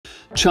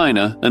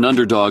China, an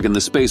underdog in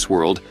the space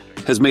world,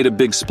 has made a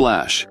big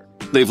splash.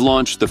 They've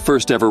launched the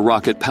first-ever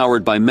rocket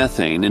powered by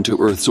methane into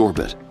Earth's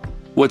orbit.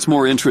 What's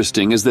more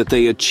interesting is that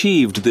they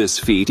achieved this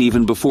feat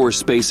even before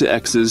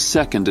SpaceX's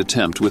second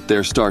attempt with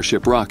their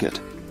Starship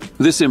rocket.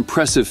 This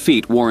impressive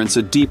feat warrants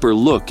a deeper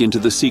look into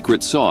the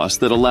secret sauce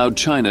that allowed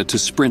China to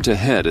sprint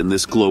ahead in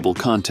this global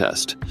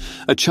contest.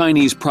 A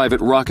Chinese private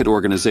rocket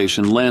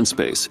organization,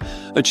 LandSpace,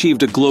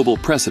 achieved a global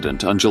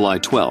precedent on July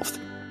 12th.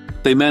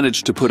 They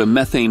managed to put a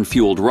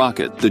methane-fueled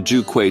rocket, the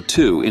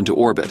Zhuque-2, into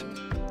orbit.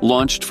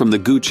 Launched from the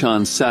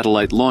Guchan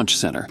Satellite Launch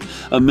Center,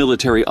 a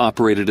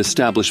military-operated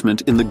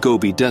establishment in the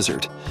Gobi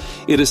Desert.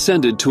 It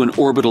ascended to an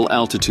orbital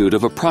altitude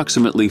of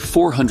approximately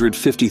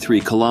 453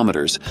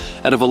 kilometers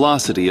at a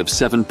velocity of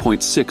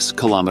 7.6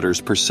 kilometers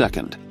per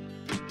second.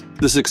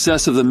 The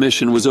success of the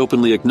mission was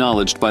openly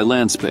acknowledged by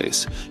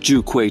LandSpace.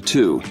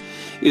 Zhuque-2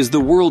 is the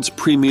world's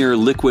premier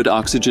liquid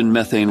oxygen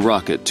methane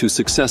rocket to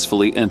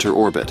successfully enter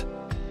orbit.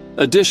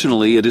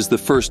 Additionally, it is the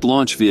first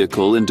launch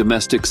vehicle in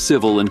domestic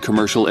civil and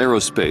commercial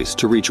aerospace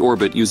to reach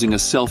orbit using a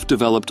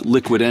self-developed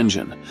liquid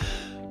engine.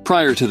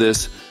 Prior to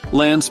this,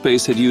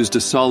 LandSpace had used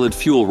a solid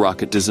fuel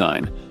rocket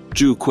design,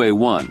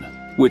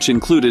 Zhuque-1, which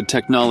included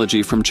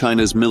technology from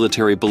China's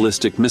military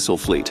ballistic missile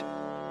fleet.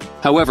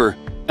 However,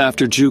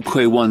 after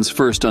Zhuque-1's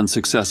first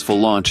unsuccessful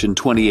launch in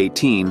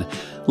 2018,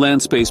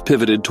 LandSpace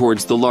pivoted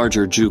towards the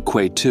larger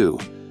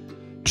Zhuque-2.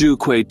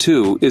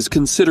 Zhuque-2 is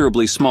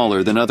considerably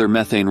smaller than other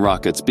methane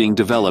rockets being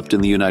developed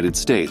in the United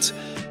States,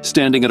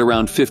 standing at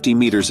around 50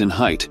 meters in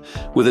height,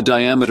 with a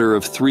diameter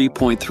of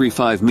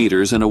 3.35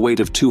 meters and a weight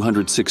of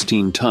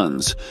 216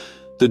 tons.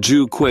 The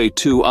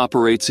Zhuque-2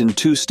 operates in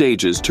 2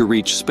 stages to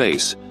reach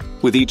space,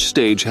 with each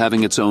stage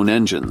having its own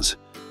engines.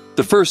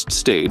 The first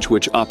stage,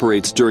 which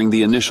operates during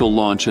the initial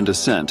launch and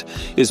ascent,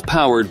 is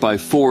powered by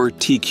 4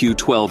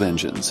 TQ-12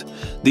 engines.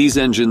 These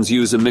engines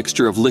use a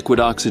mixture of liquid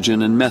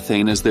oxygen and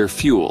methane as their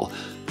fuel,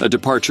 a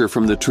departure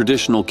from the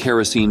traditional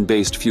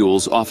kerosene-based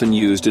fuels often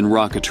used in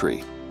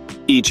rocketry.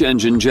 Each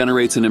engine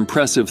generates an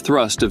impressive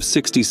thrust of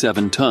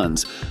 67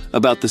 tons,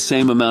 about the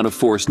same amount of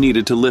force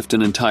needed to lift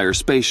an entire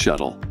space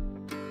shuttle.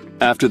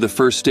 After the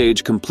first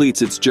stage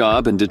completes its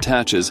job and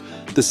detaches,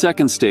 the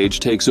second stage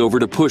takes over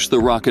to push the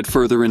rocket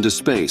further into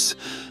space.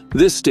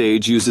 This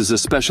stage uses a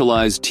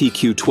specialized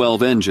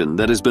TQ-12 engine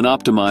that has been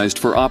optimized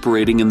for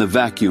operating in the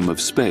vacuum of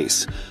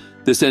space.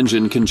 This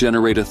engine can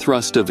generate a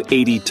thrust of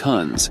 80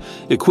 tons,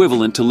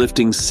 equivalent to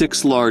lifting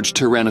 6 large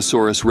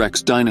Tyrannosaurus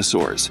Rex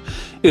dinosaurs.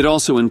 It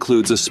also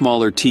includes a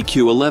smaller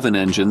TQ-11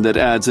 engine that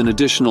adds an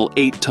additional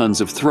 8 tons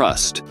of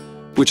thrust,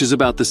 which is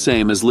about the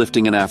same as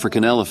lifting an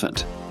African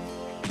elephant.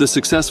 The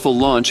successful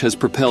launch has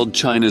propelled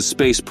China's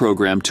space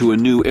program to a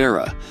new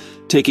era,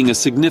 taking a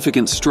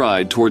significant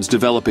stride towards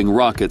developing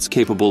rockets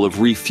capable of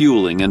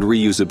refueling and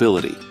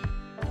reusability.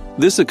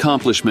 This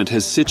accomplishment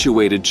has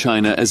situated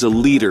China as a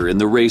leader in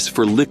the race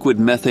for liquid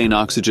methane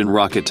oxygen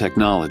rocket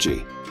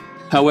technology.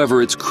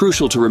 However, it's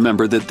crucial to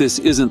remember that this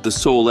isn't the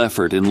sole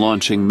effort in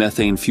launching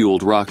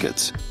methane-fueled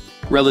rockets.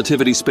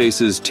 Relativity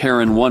Space's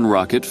Terran 1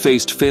 rocket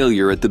faced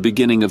failure at the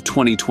beginning of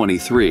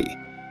 2023.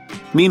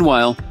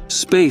 Meanwhile,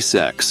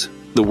 SpaceX,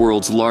 the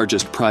world's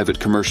largest private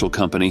commercial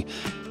company,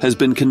 has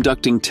been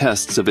conducting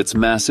tests of its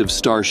massive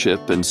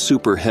Starship and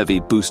Super Heavy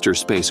booster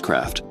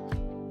spacecraft.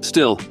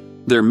 Still,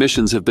 their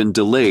missions have been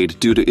delayed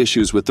due to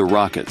issues with the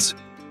rockets.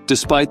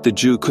 Despite the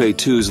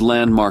Zhuque-2's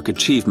landmark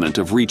achievement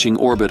of reaching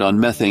orbit on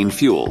methane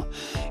fuel,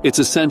 it's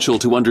essential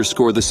to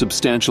underscore the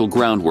substantial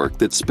groundwork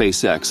that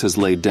SpaceX has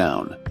laid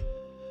down.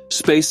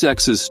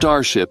 SpaceX's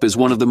Starship is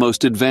one of the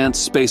most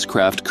advanced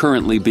spacecraft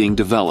currently being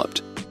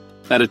developed.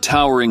 At a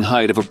towering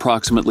height of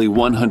approximately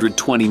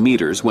 120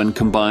 meters when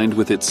combined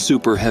with its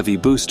super heavy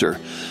booster,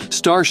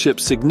 Starship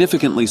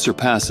significantly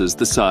surpasses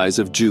the size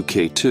of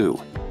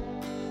Zhuque-2.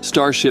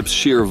 Starship's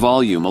sheer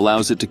volume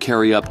allows it to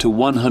carry up to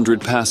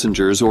 100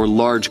 passengers or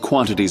large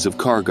quantities of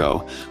cargo,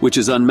 which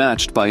is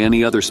unmatched by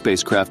any other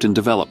spacecraft in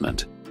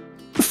development.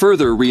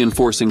 Further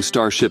reinforcing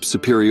Starship's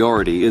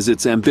superiority is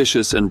its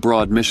ambitious and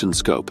broad mission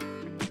scope.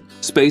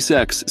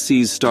 SpaceX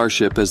sees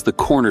Starship as the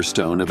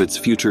cornerstone of its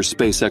future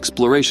space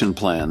exploration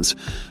plans,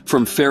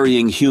 from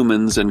ferrying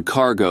humans and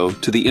cargo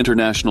to the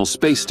International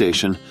Space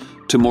Station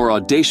to more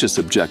audacious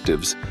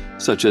objectives,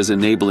 such as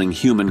enabling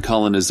human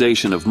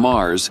colonization of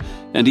Mars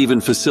and even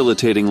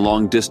facilitating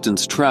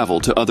long-distance travel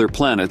to other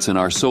planets in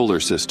our solar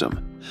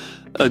system.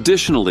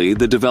 Additionally,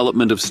 the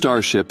development of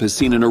Starship has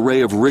seen an array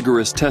of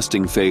rigorous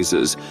testing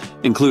phases,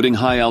 including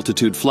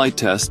high-altitude flight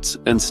tests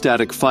and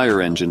static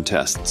fire engine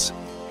tests.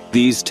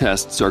 These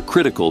tests are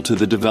critical to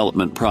the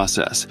development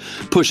process,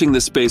 pushing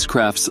the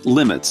spacecraft's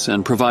limits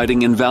and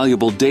providing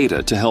invaluable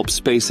data to help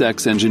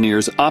SpaceX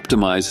engineers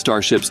optimize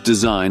Starship's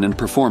design and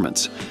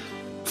performance.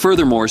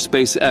 Furthermore,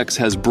 SpaceX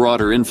has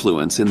broader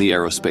influence in the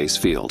aerospace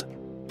field.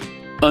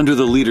 Under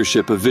the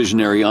leadership of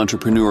visionary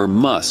entrepreneur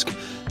Musk,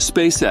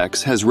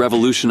 SpaceX has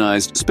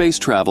revolutionized space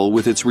travel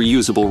with its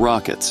reusable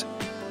rockets.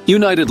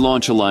 United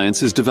Launch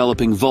Alliance is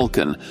developing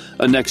Vulcan,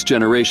 a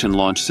next-generation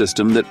launch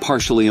system that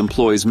partially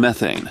employs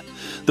methane.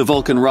 The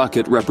Vulcan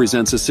rocket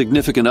represents a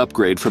significant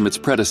upgrade from its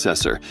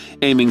predecessor,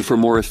 aiming for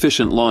more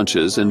efficient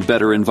launches and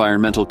better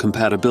environmental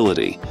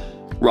compatibility.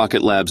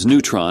 Rocket Lab's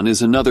Neutron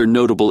is another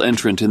notable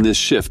entrant in this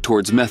shift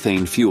towards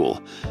methane fuel.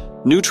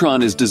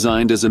 Neutron is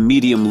designed as a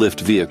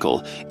medium-lift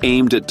vehicle,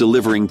 aimed at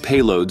delivering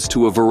payloads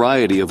to a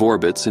variety of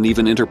orbits and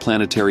even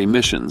interplanetary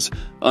missions,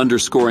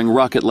 underscoring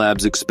Rocket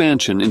Lab's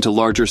expansion into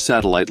larger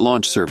satellite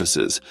launch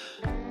services.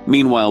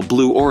 Meanwhile,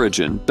 Blue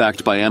Origin,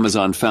 backed by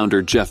Amazon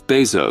founder Jeff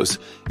Bezos,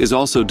 is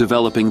also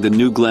developing the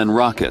New Glenn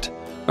rocket,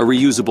 a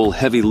reusable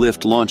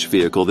heavy-lift launch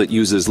vehicle that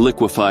uses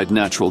liquefied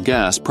natural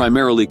gas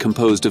primarily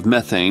composed of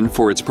methane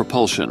for its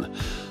propulsion.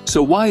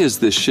 So why is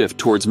this shift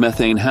towards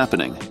methane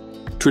happening?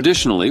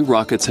 Traditionally,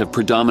 rockets have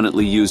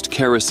predominantly used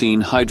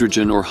kerosene,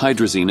 hydrogen, or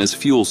hydrazine as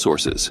fuel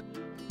sources.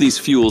 These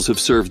fuels have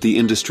served the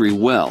industry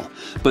well,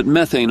 but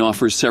methane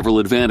offers several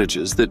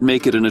advantages that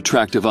make it an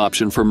attractive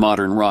option for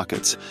modern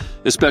rockets,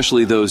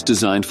 especially those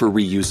designed for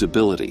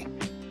reusability.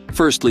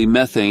 Firstly,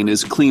 methane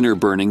is cleaner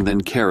burning than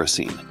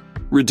kerosene,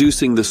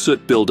 reducing the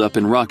soot buildup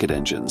in rocket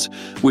engines,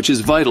 which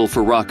is vital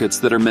for rockets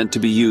that are meant to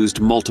be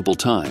used multiple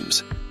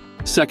times.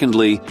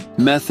 Secondly,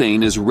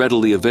 methane is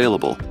readily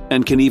available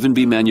and can even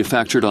be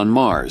manufactured on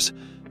Mars,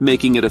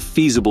 making it a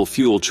feasible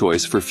fuel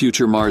choice for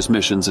future Mars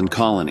missions and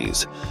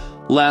colonies.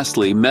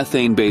 Lastly,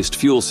 methane-based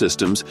fuel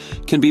systems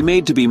can be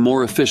made to be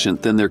more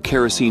efficient than their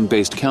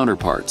kerosene-based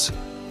counterparts,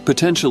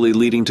 potentially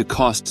leading to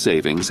cost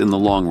savings in the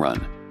long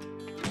run.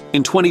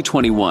 In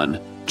 2021,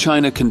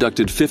 China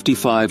conducted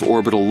 55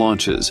 orbital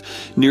launches,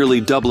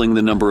 nearly doubling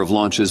the number of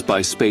launches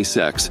by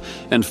SpaceX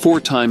and 4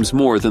 times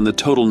more than the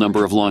total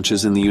number of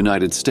launches in the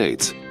United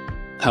States.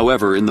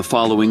 However, in the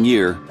following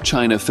year,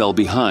 China fell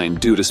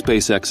behind due to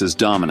SpaceX's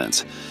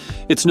dominance.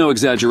 It's no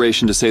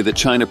exaggeration to say that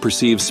China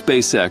perceives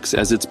SpaceX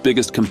as its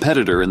biggest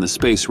competitor in the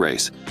space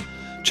race.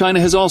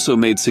 China has also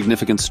made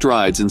significant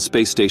strides in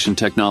space station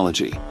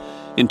technology.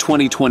 In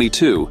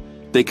 2022,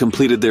 they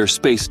completed their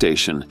space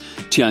station,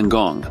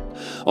 Tiangong.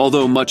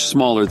 Although much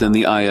smaller than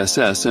the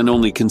ISS and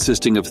only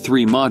consisting of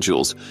 3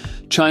 modules,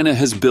 China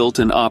has built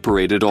and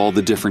operated all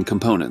the different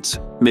components,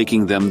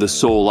 making them the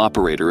sole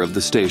operator of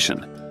the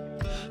station.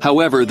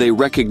 However, they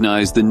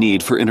recognize the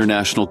need for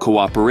international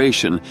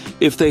cooperation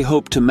if they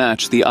hope to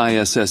match the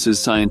ISS's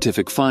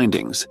scientific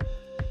findings.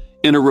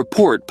 In a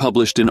report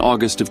published in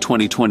August of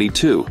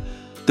 2022,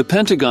 the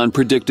Pentagon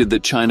predicted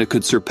that China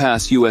could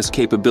surpass U.S.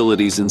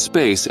 capabilities in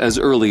space as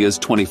early as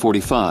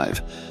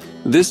 2045.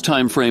 This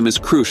time frame is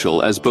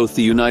crucial as both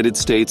the United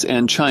States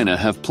and China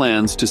have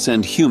plans to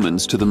send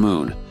humans to the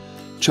moon.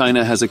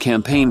 China has a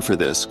campaign for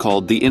this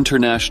called the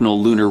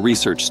International Lunar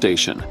Research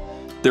Station.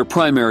 Their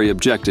primary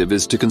objective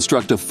is to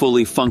construct a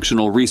fully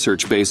functional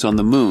research base on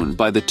the moon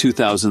by the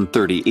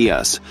 2030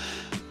 ES.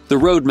 The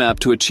roadmap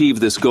to achieve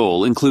this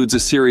goal includes a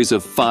series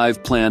of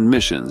 5 planned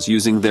missions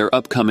using their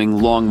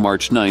upcoming Long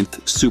March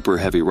 9th Super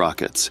Heavy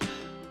rockets.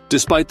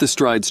 Despite the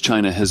strides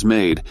China has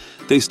made,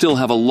 they still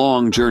have a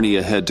long journey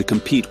ahead to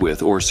compete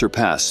with or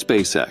surpass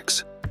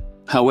SpaceX.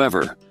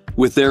 However,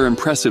 with their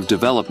impressive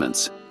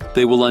developments,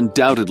 they will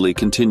undoubtedly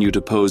continue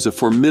to pose a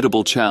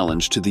formidable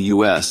challenge to the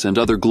US and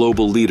other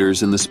global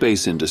leaders in the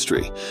space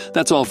industry.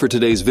 That's all for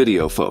today's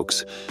video,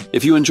 folks.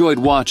 If you enjoyed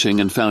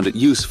watching and found it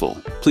useful,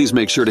 please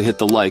make sure to hit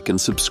the like and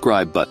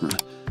subscribe button.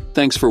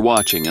 Thanks for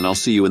watching, and I'll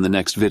see you in the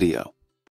next video.